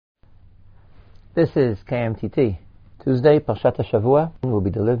This is KMTT. Tuesday, Parshat HaShavua will be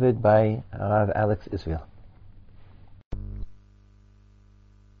delivered by Rav Alex Israel.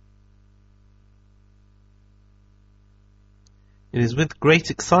 It is with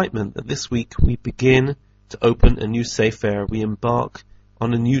great excitement that this week we begin to open a new Sefer. We embark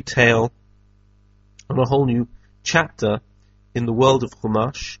on a new tale, on a whole new chapter in the world of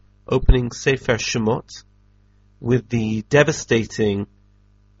Chumash, opening Sefer Shemot with the devastating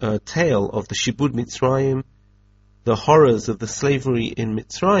tale of the Shibud Mitzrayim, the horrors of the slavery in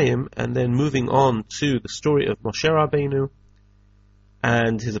Mitzrayim, and then moving on to the story of Moshe Rabbeinu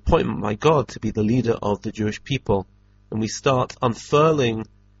and his appointment by God to be the leader of the Jewish people. And we start unfurling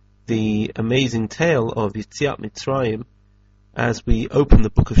the amazing tale of Yetziat Mitzrayim as we open the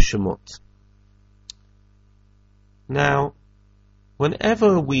book of Shemot. Now,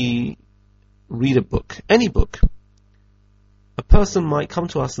 whenever we read a book, any book, a person might come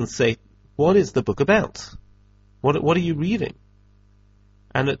to us and say, what is the book about? What are you reading?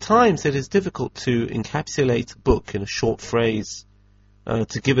 And at times it is difficult to encapsulate a book in a short phrase,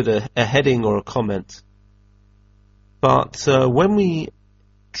 to give it a heading or a comment. But when we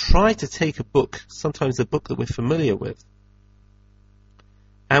try to take a book, sometimes a book that we're familiar with,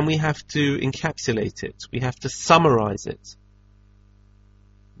 and we have to encapsulate it, we have to summarize it,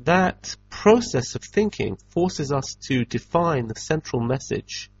 that process of thinking forces us to define the central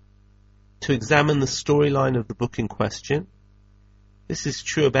message, to examine the storyline of the book in question. This is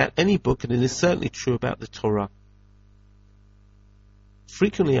true about any book, and it is certainly true about the Torah.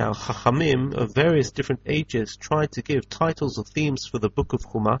 Frequently our Chachamim of various different ages tried to give titles or themes for the book of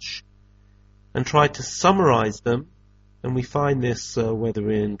Chumash and tried to summarize them, and we find this whether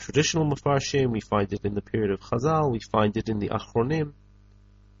in traditional Mefarshim, we find it in the period of Chazal, we find it in the Achronim,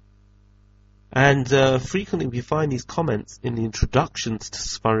 and frequently we find these comments in the introductions to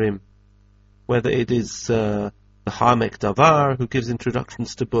Sfarim, whether it is the Ha'amek Davar who gives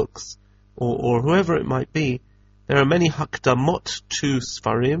introductions to books, or whoever it might be. There are many Hakdamot to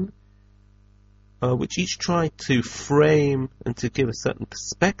Sfarim, which each try to frame and to give a certain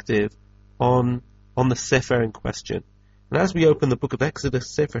perspective on the Sefer in question. And as we open the book of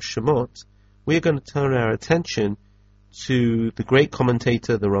Exodus, Sefer Shemot, we are going to turn our attention to the great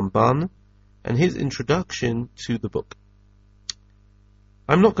commentator, the Ramban, and his introduction to the book.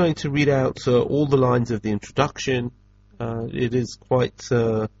 I'm not going to read out all the lines of the introduction. It is quite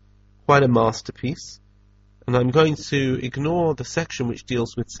a masterpiece. And I'm going to ignore the section which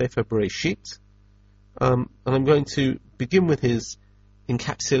deals with Sefer Bereshit. And I'm going to begin with his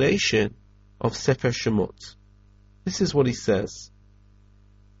encapsulation of Sefer Shemot. This is what he says.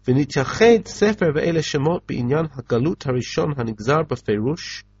 V'nitached Sefer ve'ele Shemot be'inyan hagalut harishon hanigzar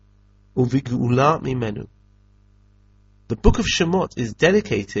b'ferush u'v'geula mimenu. The book of Shemot is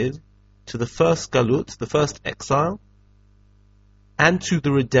dedicated to the first galut, the first exile, and to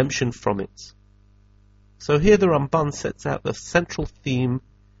the redemption from it. So here the Ramban sets out the central theme,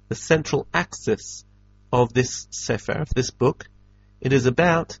 the central axis of this Sefer, of this book. It is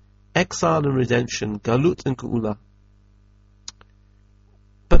about exile and redemption, galut and geula.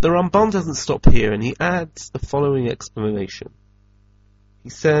 But the Ramban doesn't stop here, and he adds the following explanation. He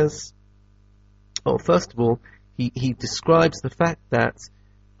says, first of all, he describes the fact that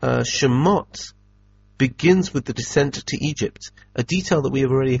Shemot begins with the descent to Egypt, a detail that we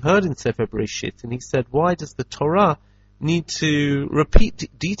have already heard in Sefer Bereshit. And he said, why does the Torah need to repeat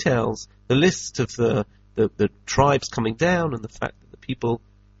details, the list of the tribes coming down, and the fact that the people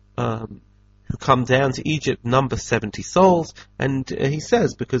who come down to Egypt number 70 souls? And he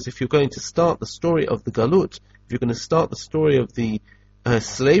says, because if you're going to start the story of the Galut, if you're going to start the story of the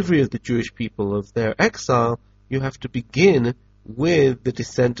slavery of the Jewish people, of their exile, you have to begin with the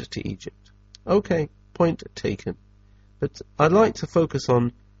descent to Egypt. Okay, point taken. But I'd like to focus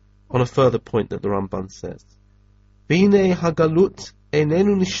on a further point that the Ramban says. V'hinei hagalut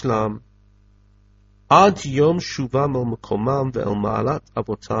einenu nishlam ad yom shuvam el mekomam ve'el ma'alat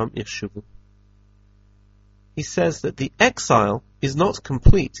avotam irshuvu. He says that the exile is not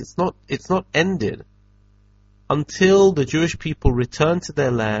complete, it's not ended until the Jewish people return to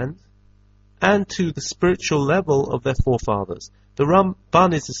their land and to the spiritual level of their forefathers. The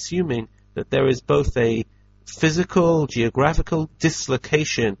Ramban is assuming that there is both a physical, geographical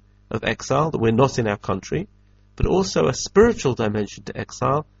dislocation of exile, that we're not in our country, but also a spiritual dimension to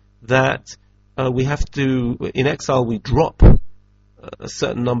exile, that we have to, in exile we drop a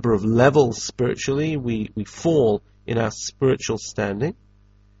certain number of levels spiritually, we fall in our spiritual standing,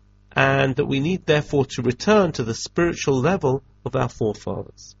 and that we need therefore to return to the spiritual level of our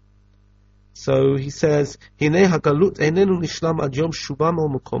forefathers. So he says, "Hinei hagalut einenu nishlam ad yom shubam el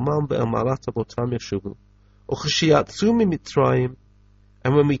mekomam ve'el ma'alat avotam yashuvu. Uchashiyatzu mimitzrayim."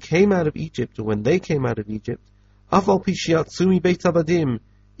 And when we came out of Egypt, or when they came out of Egypt, afal pi shiyatzu mi beit avadim,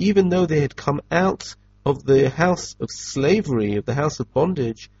 even though they had come out of the house of slavery, of the house of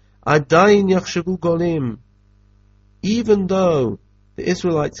bondage, adayin yachshavu golim. Even though the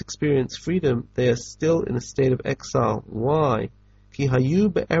Israelites experience freedom, they are still in a state of exile. Why? Ki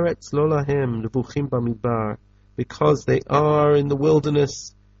hayu be'eretz lo lahem levuchim bamidbar, because they are in the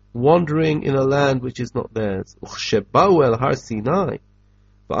wilderness, wandering in a land which is not theirs. Uchshebau el har Sinai,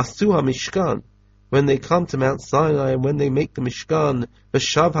 va'asu ha-mishkan, when they come to Mount Sinai and when they make the Mishkan,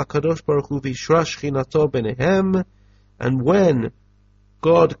 v'shav hakadosh baruch hu v'yishra shchinato benehem, and when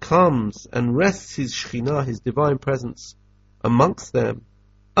God comes and rests His Shekhinah, His divine presence, amongst them,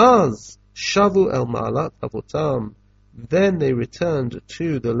 az shavu el ma'alat avotam, then they returned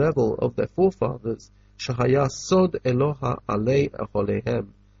to the level of their forefathers, shahaya sod Eloha alei aholehem,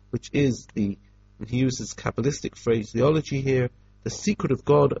 which is he uses Kabbalistic phraseology here, the secret of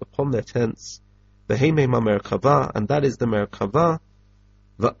God upon their tents, v'heimei merkava, and that is the merkava,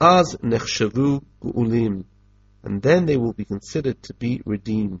 va'az nechshavu gu'ulim, and then they will be considered to be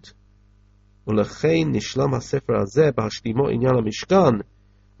redeemed. Ulechein nishlam hasefer hazeh b'hashlimo inyan ha-mishkan,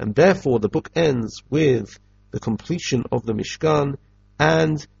 and therefore the book ends with the completion of the Mishkan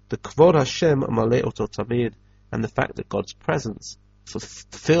and the Kvod Hashem Malei Oto Tamid, and the fact that God's presence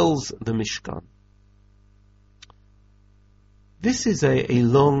fulfills the Mishkan. This is a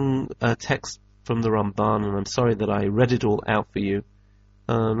long text from the Ramban, and I'm sorry that I read it all out for you.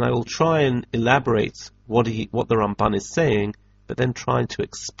 I will try and elaborate what the Ramban is saying, but then try to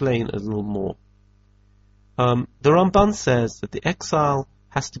explain a little more. The Ramban says that the exile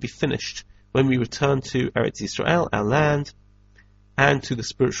has to be finished when we return to Eretz Yisrael, our land, and to the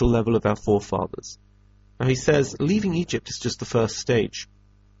spiritual level of our forefathers. Now he says, leaving Egypt is just the first stage.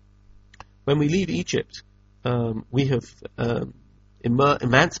 When we leave Egypt, we have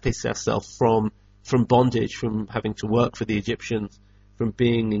emancipated ourselves from bondage, from having to work for the Egyptians, from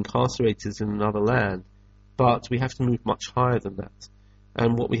being incarcerated in another land. But we have to move much higher than that.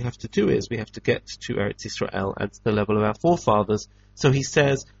 And what we have to do is we have to get to Eretz Yisrael and to the level of our forefathers. So he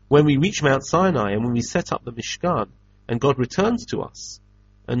says, when we reach Mount Sinai and when we set up the Mishkan, and God returns to us,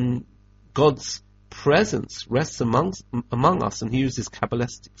 and God's presence rests among us, and he uses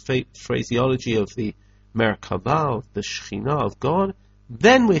Kabbalistic phraseology of the Merkavah, of the Shekhinah of God,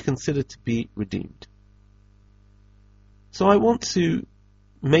 then we're considered to be redeemed. So I want to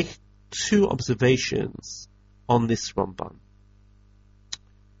make two observations on this Ramban.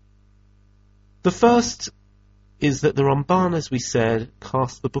 The first is that the Ramban, as we said,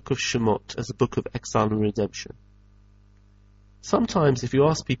 casts the book of Shemot as a book of exile and redemption. Sometimes if you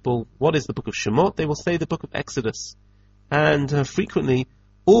ask people, what is the book of Shemot, they will say the book of Exodus. And frequently,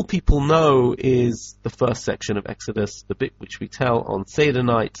 all people know is the first section of Exodus, the bit which we tell on Seder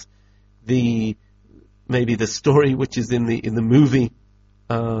night, maybe the story which is in the movie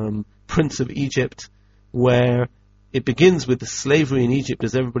Prince of Egypt, where it begins with the slavery in Egypt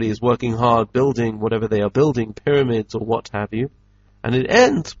as everybody is working hard, building whatever they are building, pyramids or what have you. And it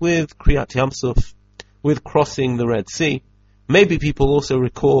ends with Kriyat Yamsuf, with crossing the Red Sea. Maybe people also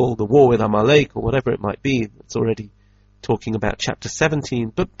recall the war with Amalek or whatever it might be. It's already talking about chapter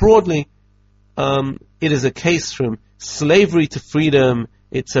 17. But broadly, it is a case from slavery to freedom.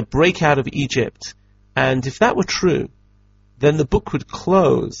 It's a breakout of Egypt. And if that were true, then the book would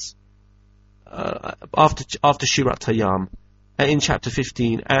close after Shirat Hayam in chapter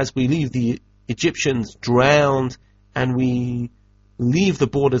 15, as we leave the Egyptians drowned and we leave the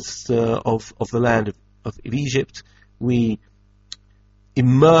borders of the land of Egypt. We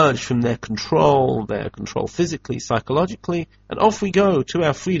emerge from their control physically, psychologically, and off we go to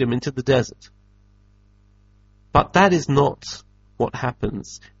our freedom into the desert. But that is not what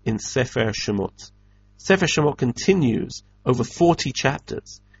happens in Sefer Shemot. Sefer Shemot continues over 40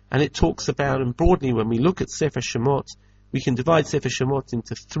 chapters, and it talks about, and broadly when we look at Sefer Shemot, we can divide Sefer Shemot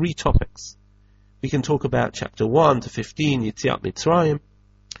into 3 topics. We can talk about chapter 1 to 15, Yetziat Mitzrayim.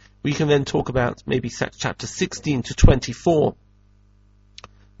 We can then talk about maybe chapter 16 to 24,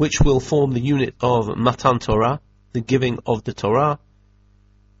 which will form the unit of Matan Torah, the giving of the Torah,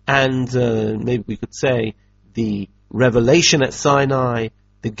 and maybe we could say the revelation at Sinai,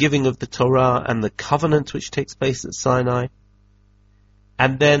 the giving of the Torah, and the covenant which takes place at Sinai.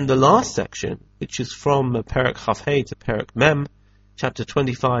 And then the last section, which is from Perek Chaf-Hei to Perek Mem, chapter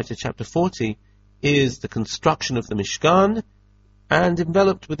 25 to chapter 40, is the construction of the Mishkan And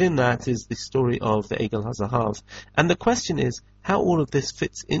enveloped within that is the story of the Egel HaZahav. And the question is how all of this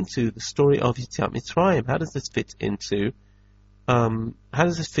fits into the story of Yetziat Mitzrayim. How does this fit into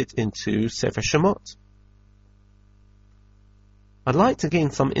Sefer Shemot? I'd like to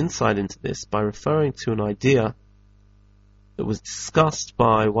gain some insight into this by referring to an idea that was discussed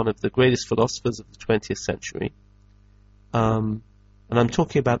by one of the greatest philosophers of the 20th century. And I'm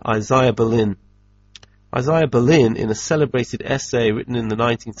talking about Isaiah Berlin. Isaiah Berlin, in a celebrated essay written in the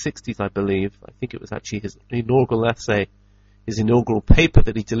 1960s, I believe, I think it was actually his inaugural essay, his inaugural paper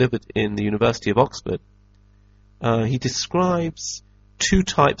that he delivered in the University of Oxford, he describes two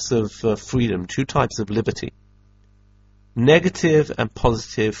types of freedom, two types of liberty. Negative and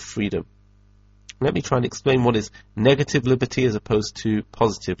positive freedom. Let me try and explain what is negative liberty as opposed to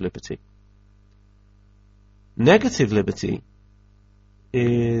positive liberty. Negative liberty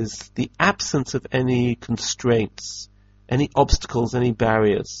is the absence of any constraints, any obstacles, any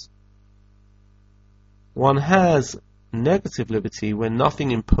barriers. One has negative liberty when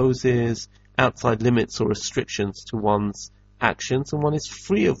nothing imposes outside limits or restrictions to one's actions, and one is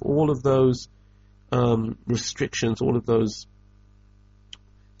free of all of those restrictions, all of those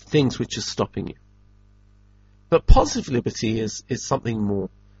things which are stopping you. But positive liberty is something more.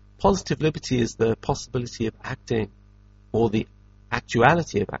 Positive liberty is the possibility of acting, or the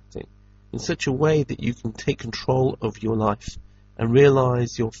actuality of acting, in such a way that you can take control of your life and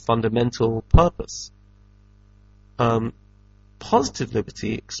realize your fundamental purpose. Positive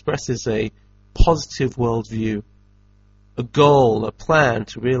liberty expresses a positive worldview, a goal, a plan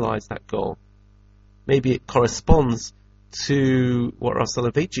to realize that goal. Maybe it corresponds to what Rav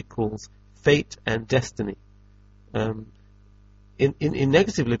Soloveitchik calls fate and destiny. In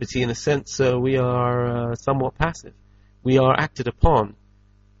negative liberty, in a sense, we are somewhat passive. We are acted upon.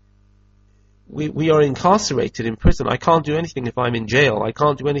 We are incarcerated in prison. I can't do anything if I'm in jail. I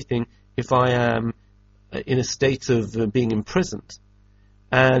can't do anything if I am in a state of being imprisoned.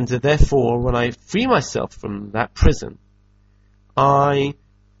 And therefore, when I free myself from that prison, I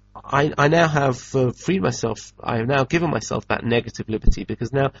now have freed myself. I have now given myself that negative liberty,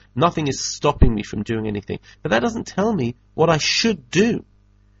 because now nothing is stopping me from doing anything. But that doesn't tell me what I should do.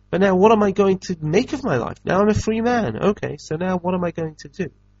 But now what am I going to make of my life? Now I'm a free man. Okay, so now what am I going to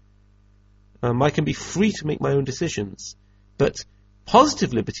do? I can be free to make my own decisions. But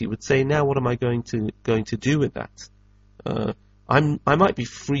positive liberty would say, now what am I going to do with that? I might be a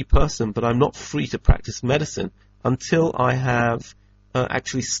free person, but I'm not free to practice medicine until I have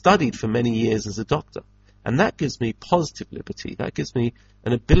actually studied for many years as a doctor. And that gives me positive liberty. That gives me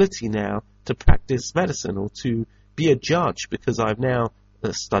an ability now to practice medicine or to be a judge, because I've now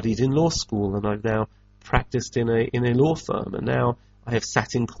studied in law school, and I've now practiced in a law firm, and now I have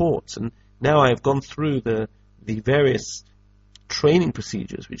sat in court, and now I have gone through the various training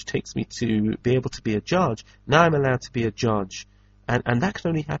procedures which takes me to be able to be a judge. Now I'm allowed to be a judge, and that can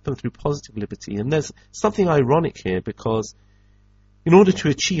only happen through positive liberty. And there's something ironic here, because in order to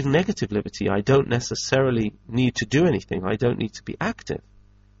achieve negative liberty, I don't necessarily need to do anything. I don't need to be active.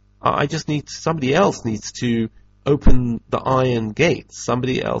 I just somebody else needs to open the iron gates.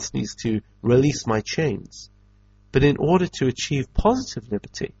 Somebody else needs to release my chains. But in order to achieve positive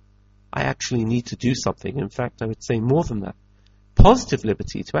liberty, I actually need to do something. In fact, I would say more than that. Positive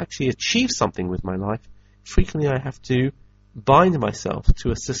liberty, to actually achieve something with my life, frequently I have to bind myself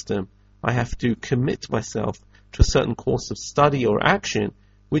to a system. I have to commit myself to a certain course of study or action,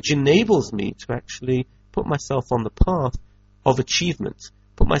 which enables me to actually put myself on the path of achievement,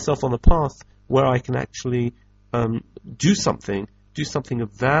 put myself on the path where I can actually do something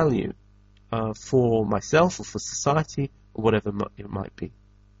of value for myself or for society or whatever it might be.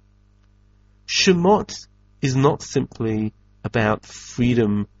 Shemot is not simply about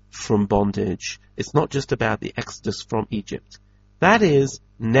freedom from bondage. It's not just about the exodus from Egypt. That is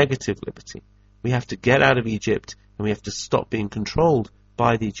negative liberty. We have to get out of Egypt, and we have to stop being controlled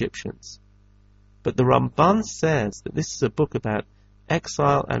by the Egyptians. But the Ramban says that this is a book about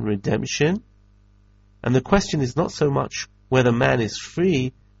exile and redemption, and the question is not so much whether man is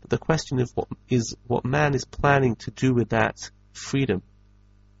free, but the question is what man is planning to do with that freedom.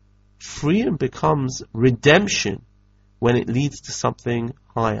 Freedom becomes redemption when it leads to something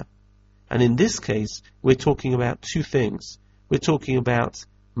higher. And in this case, we're talking about two things. We're talking about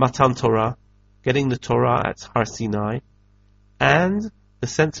Matan Torah, getting the Torah at Har Sinai, and the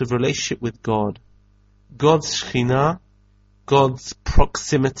sense of relationship with God. God's Shekhinah, God's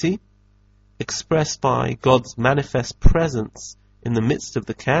proximity, expressed by God's manifest presence in the midst of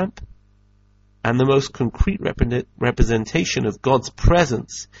the camp, and the most concrete representation of God's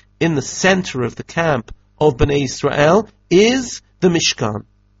presence in the center of the camp of Bnei Israel is the Mishkan.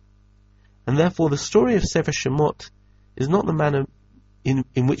 And therefore the story of Sefer Shemot is not the manner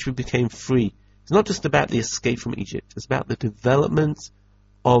in which we became free. It's not just about the escape from Egypt. It's about the development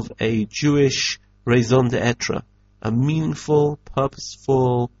of a Jewish raison d'etre, a meaningful,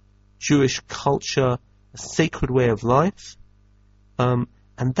 purposeful Jewish culture, a sacred way of life. And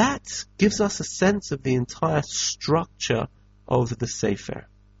that gives us a sense of the entire structure of the Sefer.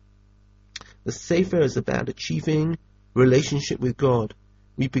 The Sefer is about achieving relationship with God.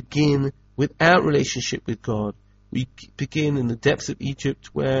 We begin without relationship with God. We begin in the depths of Egypt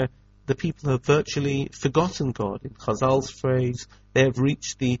where the people have virtually forgotten God. In Chazal's phrase, they have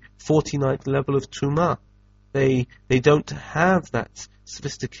reached the 49th level of Tumah. They don't have that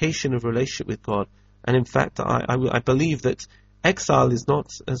sophistication of relationship with God. And in fact, I believe that exile is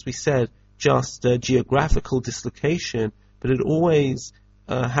not, as we said, just a geographical dislocation, but it always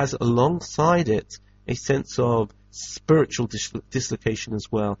has alongside it a sense of spiritual dislocation as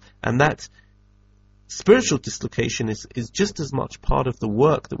well. And that spiritual dislocation is just as much part of the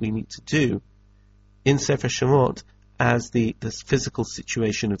work that we need to do in Sefer Shemot as the physical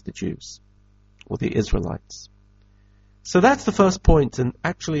situation of the Jews or the Israelites. So that's the first point, and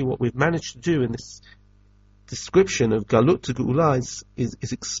actually what we've managed to do in this description of Galut to Geula is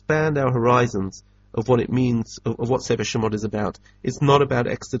expand our horizons of what it means, of what Sefer Shemot is about. It's not about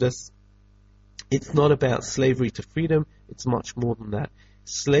Exodus. It's not about slavery to freedom. It's much more than that.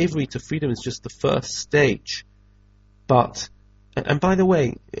 Slavery to freedom is just the first stage. But, and by the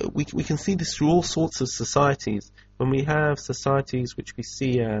way, we can see this through all sorts of societies. When we have societies which we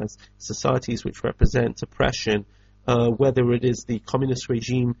see as societies which represent oppression, whether it is the communist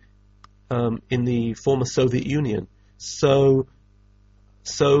regime in the former Soviet Union. So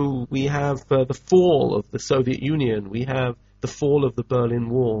we have the fall of the Soviet Union. We have the fall of the Berlin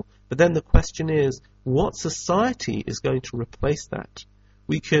Wall. But then the question is, what society is going to replace that?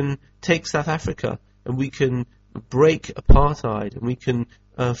 We can take South Africa and we can break apartheid and we can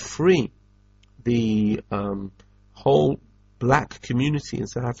free the whole black community in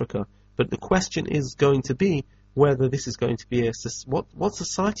South Africa. But the question is going to be whether this is going to be what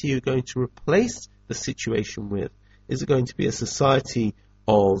society are you going to replace the situation with? Is it going to be a society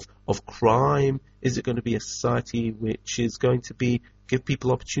of crime? Is it going to be a society which is going to give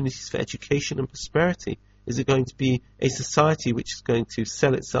people opportunities for education and prosperity? Is it going to be a society which is going to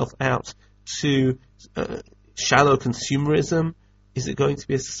sell itself out to shallow consumerism? Is it going to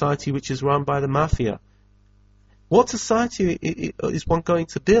be a society which is run by the mafia? What society is one going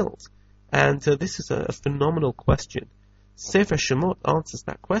to build? And this is a phenomenal question. Sefer Shemot answers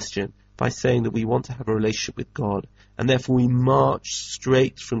that question by saying that we want to have a relationship with God, and therefore we march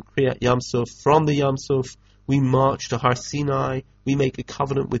straight from Kriyat Yamsuf. From the Yamsuf, we march to Har Sinai. We make a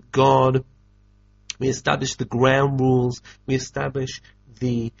covenant with God. We establish the ground rules. We establish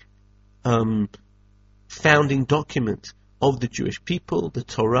the founding document of the Jewish people, the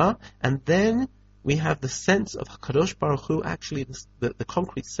Torah, and then we have the sense of HaKadosh Baruch Hu, actually the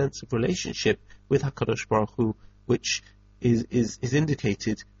concrete sense of relationship with HaKadosh Baruch Hu, which is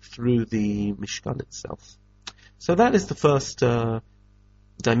indicated through the Mishkan itself. So that is the first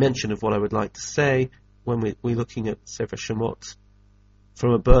dimension of what I would like to say when we're looking at Sefer Shemot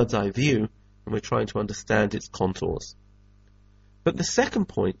from a bird's eye view, and we're trying to understand its contours. But the second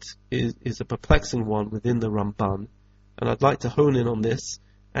point is a perplexing one within the Ramban, and I'd like to hone in on this,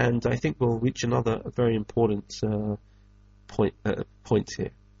 and I think we'll reach another very important point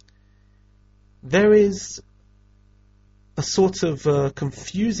here. There is a sort of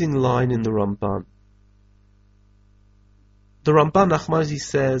confusing line in the Ramban. The Ramban Nachmanides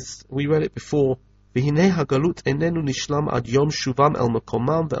says, we read it before, V'hinei hagalut enenu nishlam ad yom shuvam el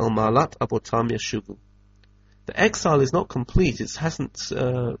makomam ve'el ma'alat avotam yashuvu. The exile is not complete, it hasn't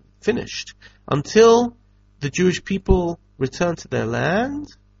finished, until the Jewish people return to their land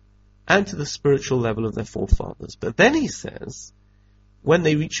and to the spiritual level of their forefathers. But then he says, when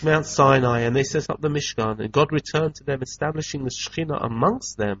they reach Mount Sinai and they set up the Mishkan and God returned to them, establishing the Shekhinah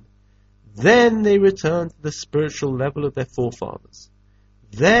amongst them, then they return to the spiritual level of their forefathers.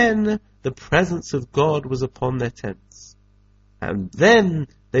 Then the presence of God was upon their tents. And then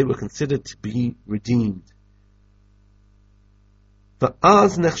they were considered to be redeemed.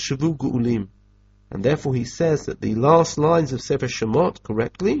 Va'az nechshavu ge'ulim. And therefore he says that the last lines of Sefer Shemot,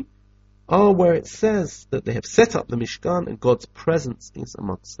 correctly, are where it says that they have set up the Mishkan and God's presence is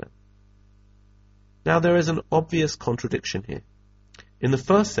amongst them. Now there is an obvious contradiction here. In the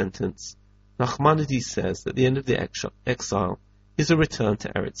first sentence, Nachmanides says that the end of the exile is a return to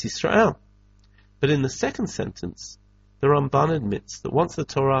Eretz Yisrael. But in the second sentence, the Ramban admits that once the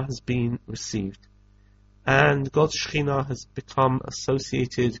Torah has been received, and God's Shekhinah has become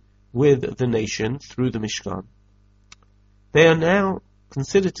associated with the nation through the Mishkan. They are now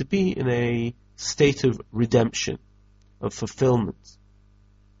considered to be in a state of redemption, of fulfillment.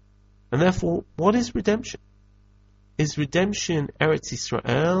 And therefore, what is redemption? Is redemption Eretz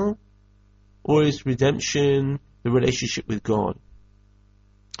Yisrael, or is redemption the relationship with God?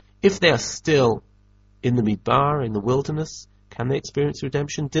 If they are still in the Midbar, in the wilderness, can they experience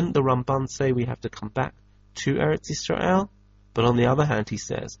redemption? Didn't the Ramban say we have to come back to Eretz Yisrael? But on the other hand, he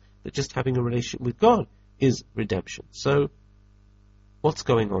says that just having a relationship with God is redemption. So, what's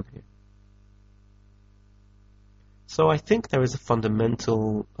going on here? So I think there is a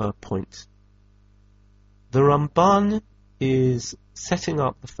fundamental point. The Ramban is setting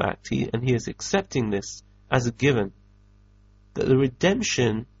up the fact, and he is accepting this as a given, that the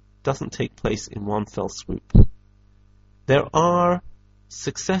redemption doesn't take place in one fell swoop. There are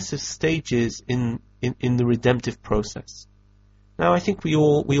successive stages in the redemptive process. Now I think we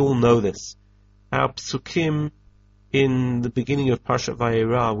all know this. Our psukim in the beginning of Parshat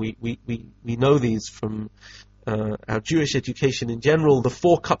Vayera, we know these from our Jewish education in general. The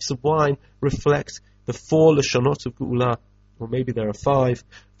 4 cups of wine reflect the 4 lashonot of Geula, or maybe there are 5.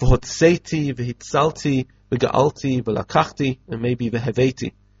 V'hotzeiti, v'hitzalti, v'ga'alti, v'lakachti, and maybe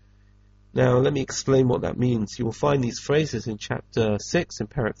v'heveti. Now let me explain what that means. You will find these phrases in chapter 6 in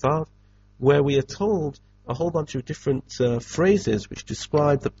Perek Vav, where we are told a whole bunch of different phrases which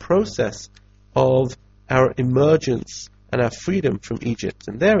describe the process of our emergence and our freedom from Egypt.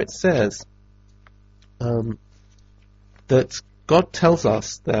 And there it says that God tells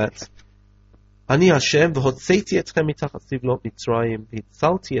us that Ani Hashem v'hotzeiti etchem mitachat sivlot Mitzrayim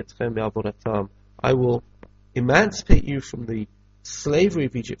v'hitzalti etchem me'avodatam. I will emancipate you from the slavery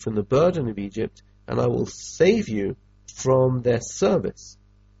of Egypt, from the burden of Egypt, and I will save you from their service.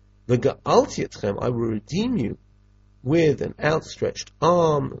 V'ga'alti etchem, I will redeem you with an outstretched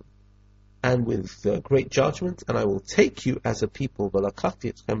arm and with great judgment, and I will take you as a people.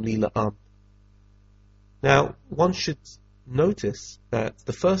 V'lakachti etchem li la'am. Now, one should notice that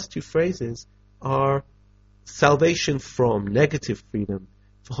the first 2 phrases are salvation from negative freedom.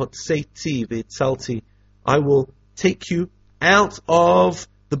 V'hotzeiti v'hitzalti, I will take you out of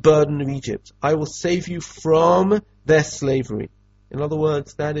the burden of Egypt. I will save you from their slavery. In other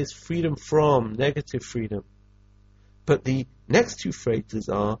words, that is freedom from negative freedom. But the next 2 phrases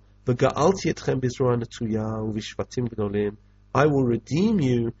are V'ga'alti etchem b'zroa netuya u'v'shvatim gdolim. I will redeem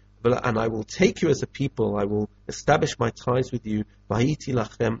you, and I will take you as a people. I will establish my ties with you. V'hayiti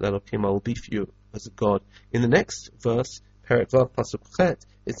lachem l'elokim, I will be for you as a God. In the next verse, Perek Vav Pasuk Chet,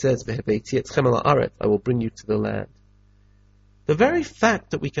 it says V'heveti etchem el haaretz, I will bring you to the land. The very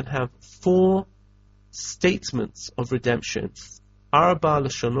fact that we can have 4 statements of redemption, Arba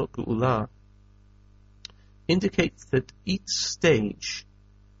Lashonot Geula, indicates that each stage.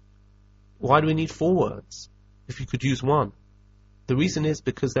 Why do we need 4 words if you could use 1? The reason is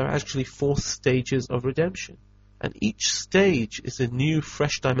because there are actually 4 stages of redemption, and each stage is a new,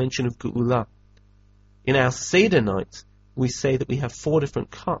 fresh dimension of Geula. In our Seder night, we say that we have 4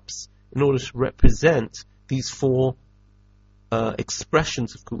 different cups in order to represent these 4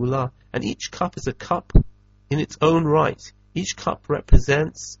 expressions of Geula, and each cup is a cup in its own right. Each cup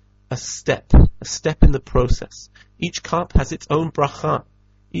represents a step in the process. Each cup has its own bracha.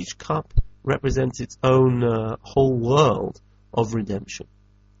 Each cup represents its own whole world of redemption.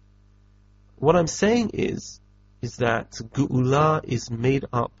 What I'm saying is that Geula is made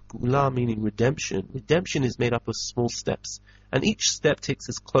up, Geula meaning redemption. Redemption is made up of small steps, and each step takes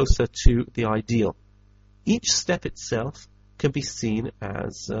us closer to the ideal. Each step itself can be seen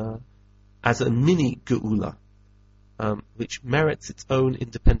as a mini Geula, which merits its own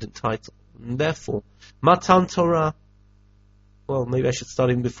independent title. And therefore, Matan Torah, well, maybe I should start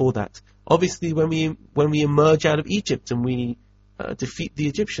even before that. Obviously, when we emerge out of Egypt and we defeat the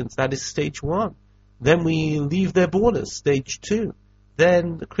Egyptians, that is stage 1. Then we leave their borders, stage 2.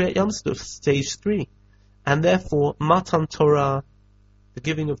 Then the Kriyat Yam Suf, stage 3. And therefore, Matan Torah, the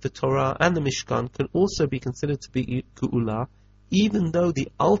giving of the Torah and the Mishkan, can also be considered to be Geula, even though the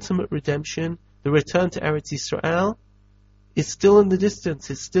ultimate redemption, the return to Eretz Yisrael, is still in the distance,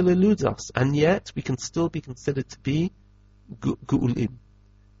 it still eludes us, and yet we can still be considered to be Ge'ulim.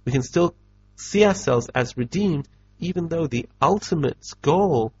 We can still see ourselves as redeemed, even though the ultimate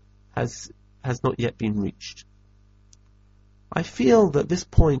goal has not yet been reached. I feel that this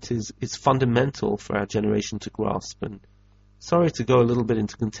point is fundamental for our generation to grasp, and sorry to go a little bit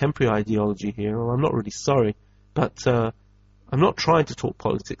into contemporary ideology here, or I'm not really sorry, but I'm not trying to talk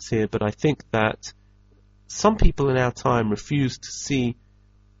politics here, but I think that some people in our time refuse to see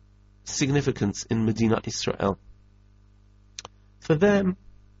significance in Medina Israel. For them,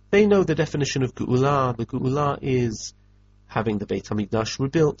 they know the definition of Geula. The Geula is having the Beit HaMikdash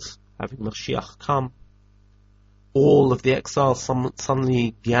rebuilt, having Mashiach come, all of the exiles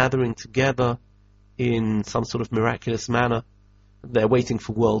suddenly gathering together in some sort of miraculous manner. They're waiting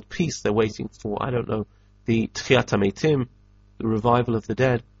for world peace. They're waiting for, the Tchiyat HaMeitim, the revival of the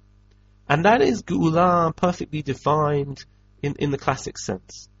dead. And that is Geula perfectly defined in the classic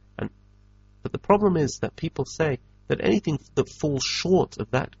sense. But the problem is that people say that anything that falls short of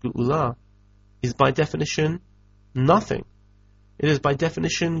that Geula is by definition nothing. It is by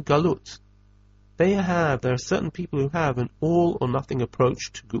definition Galut. There are certain people who have an all or nothing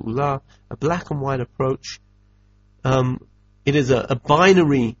approach to Geula, a black and white approach. It is a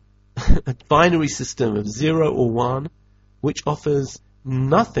binary a binary system of 0 or 1, which offers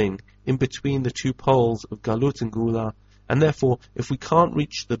nothing in between the two poles of Galut and Geula. And therefore, if we can't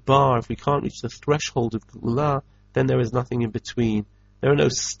reach the bar, if we can't reach the threshold of Geula, then there is nothing in between. There are no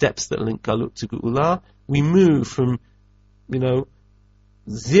steps that link Galut to Geula. We move from,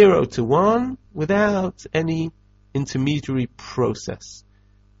 0 to 1 without any intermediary process.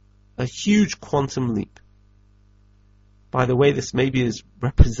 A huge quantum leap. By the way, this maybe is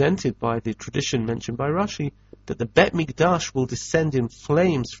represented by the tradition mentioned by Rashi, that the Bet Mikdash will descend in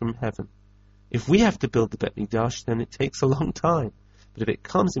flames from heaven. If we have to build the Bet Mikdash, then it takes a long time. But if it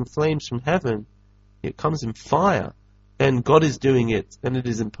comes in flames from heaven, it comes in fire, then God is doing it, then it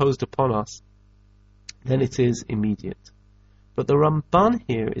is imposed upon us, then it is immediate. But the Ramban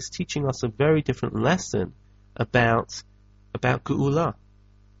here is teaching us a very different lesson about Geula.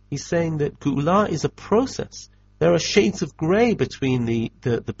 He's saying that Geula is a process. There are shades of grey between the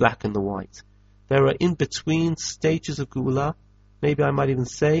black and the white. There are in-between stages of Geula, maybe I might even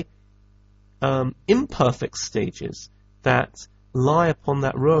say imperfect stages that lie upon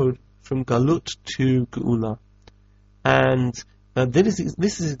that road from Galut to Geula. And this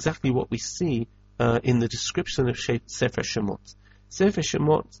is exactly what we see in the description of Sefer Shemot. Sefer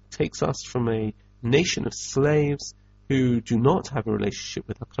Shemot takes us from a nation of slaves who do not have a relationship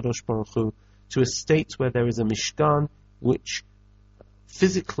with HaKadosh Baruch Hu to a state where there is a Mishkan which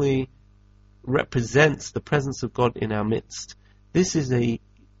physically represents the presence of God in our midst. This is a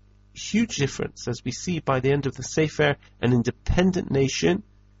huge difference, as we see by the end of the Sefer, an independent nation,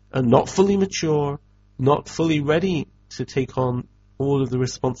 not fully mature, not fully ready to take on all of the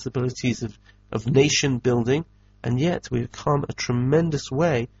responsibilities of nation building, and yet we've come a tremendous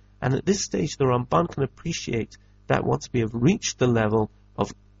way. And at this stage the Ramban can appreciate that once we have reached the level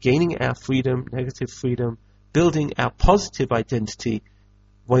of gaining our freedom, negative freedom, building our positive identity,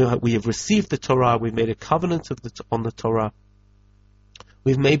 we have received the Torah, we've made a covenant on the Torah,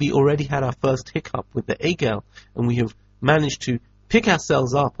 we've maybe already had our first hiccup with the Egel, and we have managed to pick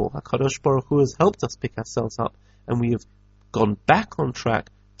ourselves up, or HaKadosh Baruch Hu has helped us pick ourselves up, and we have gone back on track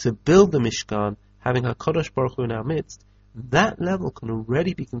to build the Mishkan, having HaKadosh Baruch Hu in our midst. That level can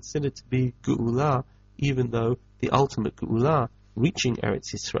already be considered to be Geula, even though the ultimate Geula, reaching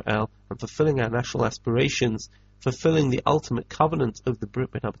Eretz Yisrael and fulfilling our national aspirations, fulfilling the ultimate covenant of the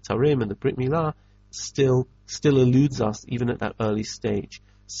Brit Ben Abtarim and the Brit Milah, still eludes us even at that early stage.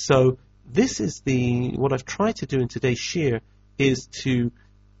 So this is what I've tried to do in today's shir, is to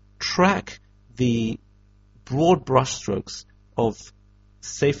track the broad brushstrokes of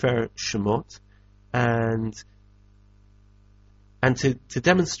Sefer Shemot and to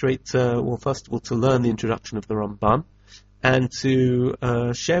demonstrate, first of all, to learn the introduction of the Ramban, and to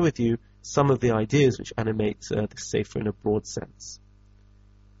share with you some of the ideas which animate the Sefer in a broad sense.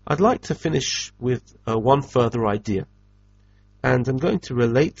 I'd like to finish with one further idea, and I'm going to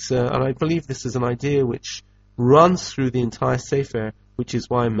relate, and I believe this is an idea which runs through the entire Sefer, which is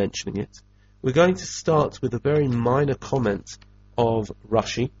why I'm mentioning it. We're going to start with a very minor comment of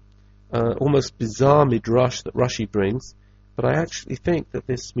Rashi, almost bizarre midrash that Rashi brings, but I actually think that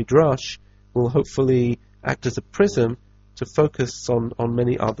this midrash will hopefully act as a prism to focus on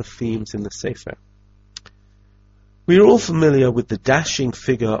many other themes in the Sefer. We are all familiar with the dashing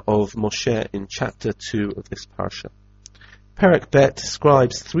figure of Moshe in chapter 2 of this parasha. Perek Bet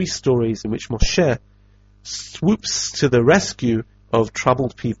describes 3 stories in which Moshe swoops to the rescue of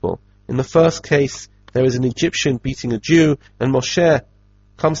troubled people. In the first case, there is an Egyptian beating a Jew, and Moshe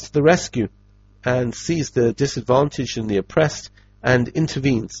comes to the rescue and sees the disadvantaged and the oppressed and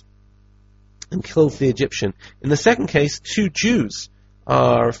intervenes and kills the Egyptian. In the second case, 2 Jews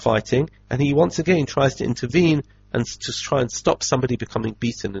are fighting, and he once again tries to intervene and to try and stop somebody becoming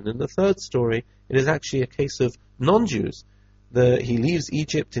beaten. And in the third story, it is actually a case of non-Jews he leaves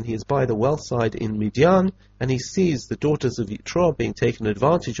Egypt and he is by the well side in Midian, and he sees the daughters of Yitro being taken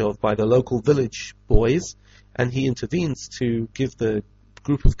advantage of by the local village boys, and he intervenes to give the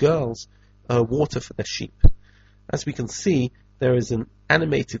group of girls water for their sheep. As we can see, there is an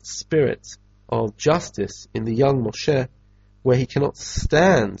animated spirit of justice in the young Moshe, where he cannot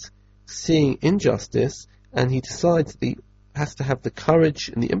stand seeing injustice, and he decides that he has to have the courage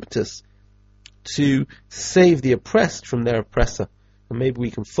and the impetus to save the oppressed from their oppressor. And maybe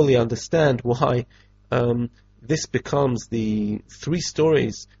we can fully understand why this becomes the 3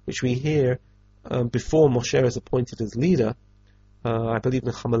 stories which we hear before Moshe is appointed as leader. I believe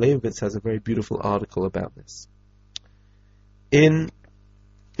Nechama Leibovitz has a very beautiful article about this. In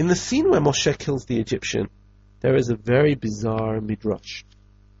the scene where Moshe kills the Egyptian, there is a very bizarre midrash.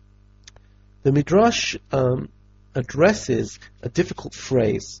 The midrash addresses a difficult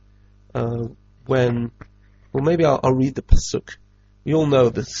phrase maybe I'll read the pasuk. We all know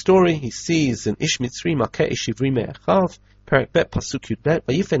the story. He sees an Ish Mitzri Makeh Ish Ivri Me'achav, Perek Bet Pasuk Yud Bet,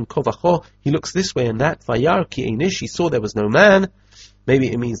 Vayifen Kovacho. He looks this way and that. Vayar Ki Einish. He saw there was no man. Maybe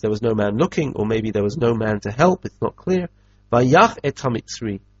it means there was no man looking, or maybe there was no man to help. It's not clear. Vayach et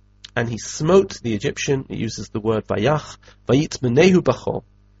HaMitzri, and he smote the Egyptian. It uses the word Vayach. Vayitmenehu Bacho.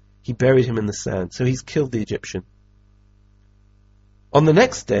 He buried him in the sand. So he's killed the Egyptian. On the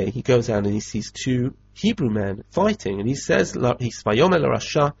next day, he goes out and he sees 2 Hebrew men fighting, and he says, Vayomer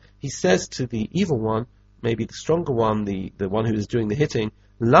Rasha, he says to the evil one, maybe the stronger one, the one who is doing the hitting,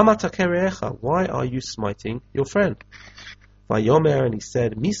 Lama takerecha, why are you smiting your friend? Vayomer, and he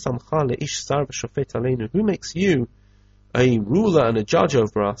said, Mi samcha leish sar v'shofet aleinu, who makes you a ruler and a judge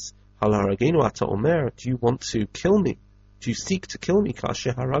over us? Hal haragenu ata omer, do you want to kill me? Do you seek to kill me?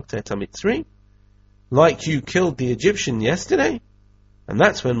 Kasher haragta et hamitzri, like you killed the Egyptian yesterday? And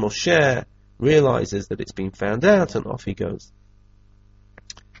that's when Moshe realizes that it's been found out, and off he goes.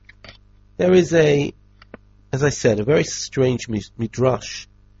 There is as I said, a very strange midrash,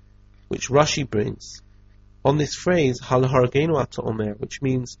 which Rashi brings on this phrase, Hal haragenu ata omer, which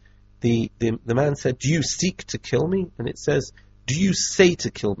means the man said, do you seek to kill me? And it says, do you say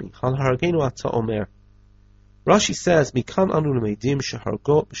to kill me? Hal haragenu ata omer. Rashi says, Mikan anu lemeidim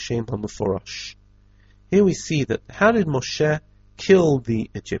shehargo b'shem ha'meforash. Here we see that, how did Moshe kill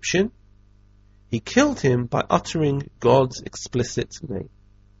the Egyptian? He killed him by uttering God's explicit name.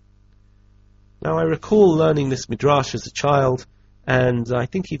 Now, I recall learning this midrash as a child, and I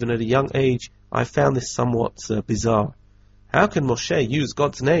think even at a young age I found this somewhat bizarre. How can Moshe use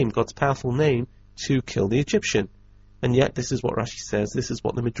God's name, God's powerful name, to kill the Egyptian? And yet this is what Rashi says, this is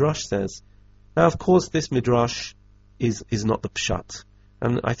what the midrash says. Now, of course, this midrash is not the pshat,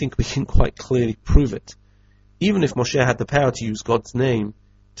 and I think we can quite clearly prove it. Even if Moshe had the power to use God's name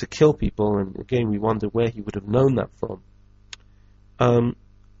to kill people, and again we wonder where he would have known that from.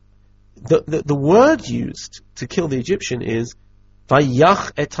 The word used to kill the Egyptian is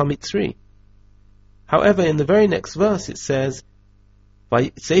Vayach et HaMitzri. However, in the very next verse it says,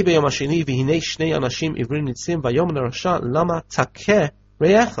 Vaytzei b'yom hasheni v'hinei shnei anashim ivrim nitzim vayomer l'rasha lama takeh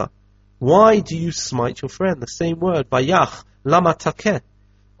re'echa. Why do you smite your friend? The same word, Vayach, lama takeh.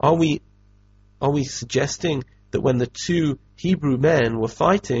 Are we suggesting that when the 2 Hebrew men were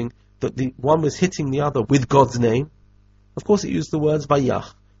fighting, that the one was hitting the other with God's name? Of course, it used the words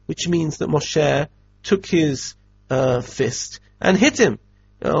Vayach, which means that Moshe took his fist and hit him.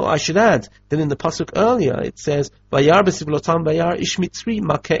 I should add that in the pasuk earlier it says, Vayar b'sivlotam vayar ish mitzri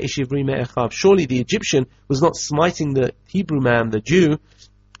makeh ish ivri me'echav. Surely the Egyptian was not smiting the Hebrew man, the Jew,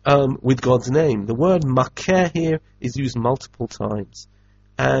 with God's name. The word makeh here is used multiple times.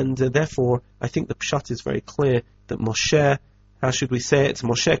 And therefore, I think the pshat is very clear that Moshe, how should we say it?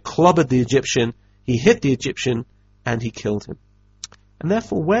 Moshe clobbered the Egyptian, he hit the Egyptian, and he killed him. And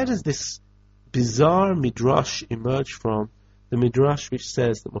therefore, where does this bizarre midrash emerge from? The midrash which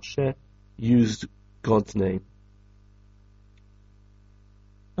says that Moshe used God's name.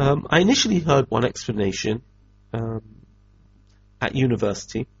 I initially heard one explanation at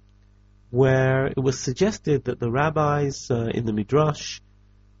university, where it was suggested that the rabbis in the midrash,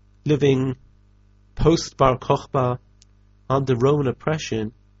 living post-Bar Kokhba under Roman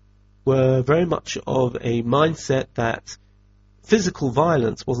oppression, were very much of a mindset that physical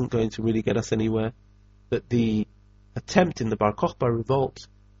violence wasn't going to really get us anywhere, that the attempt in the Bar Kokhba revolt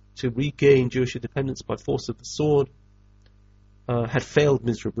to regain Jewish independence by force of the sword had failed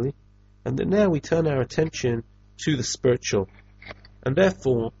miserably, and that now we turn our attention to the spiritual. And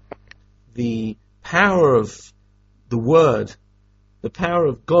therefore, the power of the word, the power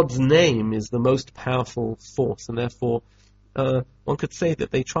of God's name, is the most powerful force, and therefore one could say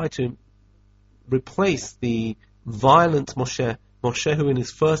that they try to replace the violent Moshe, Moshe who in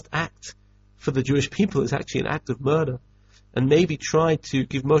his first act for the Jewish people is actually an act of murder, and maybe tried to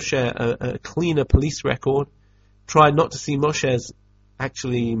give Moshe a cleaner police record, tried not to see Moshe as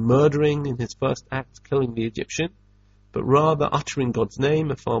actually murdering in his first act, killing the Egyptian, but rather uttering God's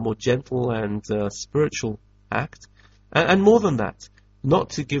name, a far more gentle and spiritual act. And more than that,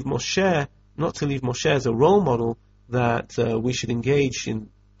 not to leave Moshe as a role model that we should engage in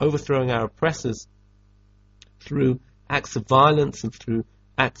overthrowing our oppressors through acts of violence and through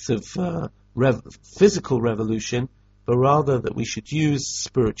acts of physical revolution, but rather that we should use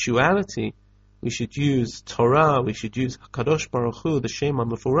spirituality, we should use Torah, we should use HaKadosh Baruch Hu, the Shem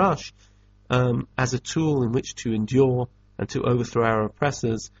HaMefurash, as a tool in which to endure and to overthrow our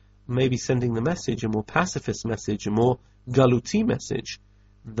oppressors, maybe sending the message, a more pacifist message, a more galuti message,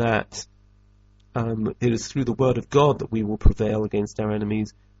 that it is through the word of God that we will prevail against our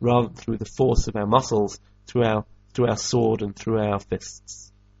enemies, rather than through the force of our muscles, through our sword and through our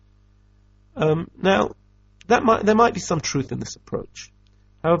fists. Now, there might be some truth in this approach.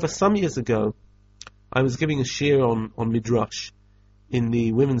 However, some years ago, I was giving a shiur on Midrash in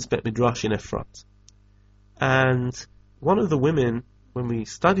the women's Bet Midrash in Efrat. And one of the women, when we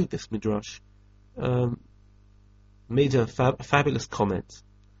studied this Midrash, made a fabulous comment.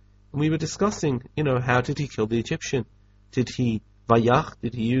 And we were discussing, how did he kill the Egyptian? Did he vayach?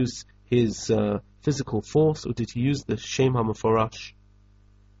 Did he use his physical force, or did he use the Shem HaMefurash?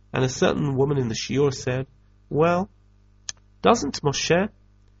 And a certain woman in the shiur said, well, doesn't Moshe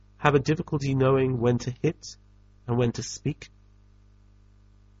have a difficulty knowing when to hit and when to speak?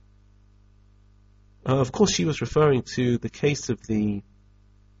 Of course, she was referring to the case of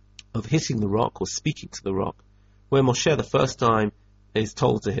hitting the rock or speaking to the rock, where Moshe the first time is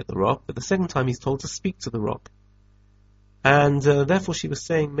told to hit the rock, but the second time he's told to speak to the rock. And therefore she was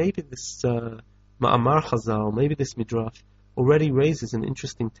saying maybe this Ma'amar Chazal, maybe this Midrash, already raises an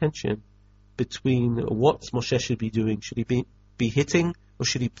interesting tension between what Moshe should be doing. Should he be hitting, or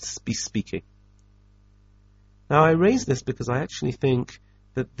should he be speaking? Now I raise this because I actually think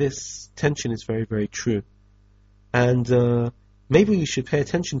that this tension is very, very true. And maybe we should pay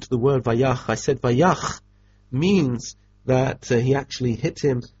attention to the word vayach. I said vayach means that he actually hit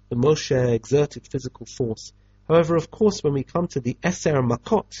him, the Moshe exerted physical force. However, of course, when we come to the Eser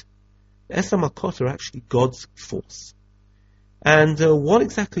Makot, the Eser Makot are actually God's force. And what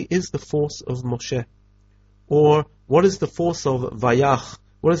exactly is the force of Moshe? Or what is the force of Vayach?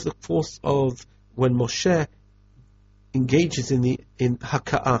 What is the force of when Moshe engages in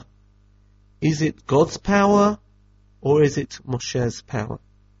Haka'ah? Is it God's power, or is it Moshe's power?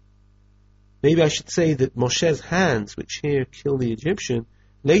 Maybe I should say that Moshe's hands, which here kill the Egyptian,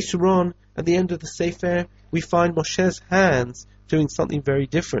 later on, at the end of the Sefer, we find Moshe's hands doing something very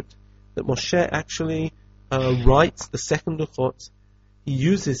different. That Moshe actually writes the second Luchot. He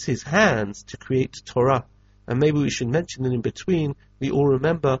uses his hands to create Torah. And maybe we should mention that in between, we all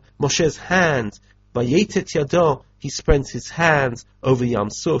remember Moshe's hands. Vayetet Yado, he spreads his hands over Yam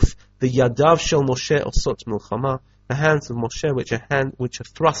Suf. The Yadav Shel Moshe Osot Milchama, the hands of Moshe which are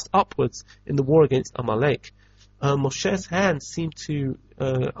thrust upwards in the war against Amalek. Moshe's hands seem to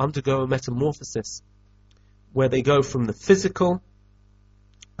undergo a metamorphosis, where they go from the physical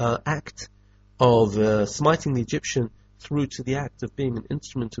act of smiting the Egyptian through to the act of being an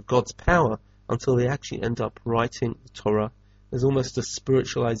instrument of God's power, until they actually end up writing the Torah. There's almost a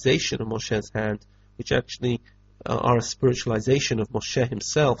spiritualization of Moshe's hand, which actually are a spiritualization of Moshe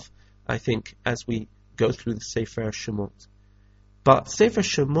himself, I think, as we go through the Sefer Shemot. But Sefer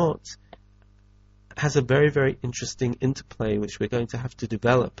Shemot has a very, very interesting interplay which we're going to have to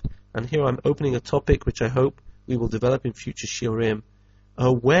develop. And here I'm opening a topic which I hope we will develop in future shiurim.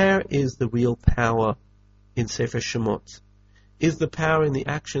 Where is the real power in Sefer Shemot? Is the power in the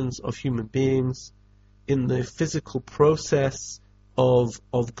actions of human beings, in the physical process of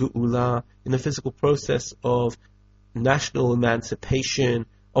Geula, in the physical process of national emancipation,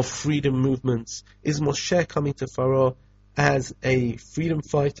 of freedom movements? Is Moshe coming to Pharaoh as a freedom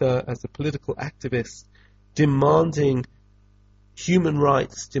fighter, as a political activist, demanding human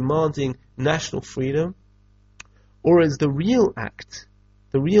rights, demanding national freedom? Or is the real act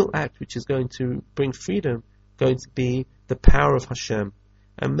which is going to bring freedom, going to be the power of Hashem?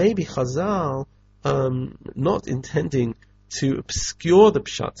 And maybe Chazal, not intending to obscure the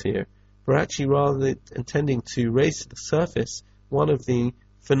pshat here, but actually rather intending to raise to the surface one of the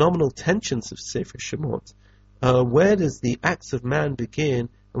phenomenal tensions of Sefer Shemot. Where does the acts of man begin,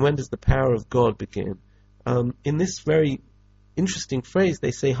 and when does the power of God begin? In this very interesting phrase,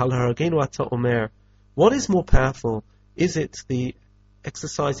 they say, Hal haragenu ata omer. What is more powerful? Is it the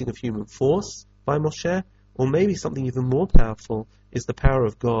exercising of human force by Moshe, Or maybe something even more powerful is the power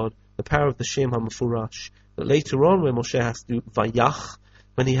of God, the power of the Shem HaMefurash, that later on when Moshe has to vayach,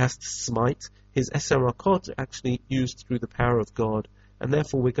 when he has to smite, his Eser Rakot are actually used through the power of God. And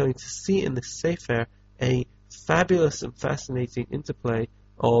therefore we're going to see in this Sefer a fabulous and fascinating interplay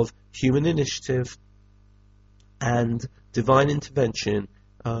of human initiative and divine intervention.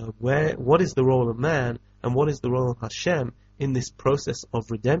 What is the role of man and what is the role of Hashem in this process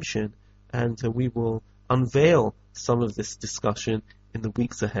of redemption? And we will unveil some of this discussion in the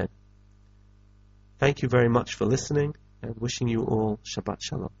weeks ahead. Thank you very much for listening, and wishing you all Shabbat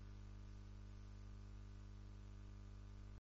Shalom.